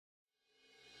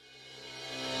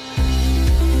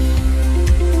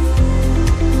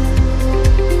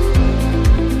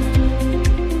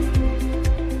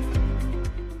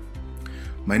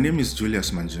My name is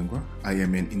Julius Manjengwa. I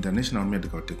am an international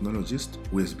medical technologist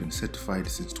who has been certified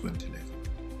since 2011.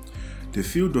 The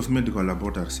field of medical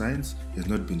laboratory science has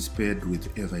not been spared with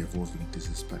ever-evolving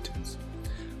disease patterns.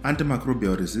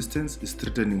 Antimicrobial resistance is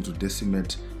threatening to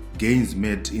decimate gains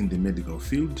made in the medical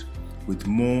field, with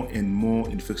more and more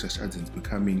infectious agents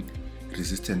becoming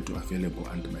resistant to available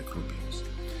antimicrobials.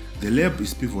 The lab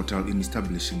is pivotal in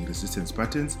establishing resistance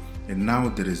patterns, and now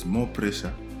there is more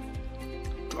pressure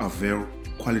to avail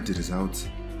quality results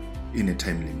in a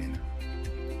timely manner.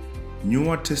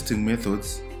 Newer testing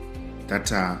methods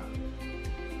that are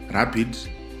rapid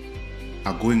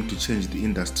are going to change the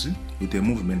industry with a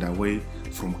movement away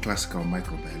from classical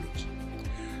microbiology.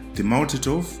 The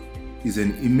multitove is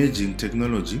an emerging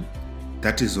technology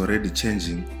that is already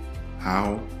changing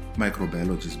how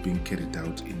microbiology is being carried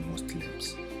out in most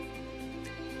labs.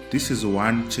 This is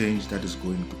one change that is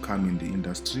going to come in the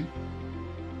industry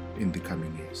in the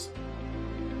coming years.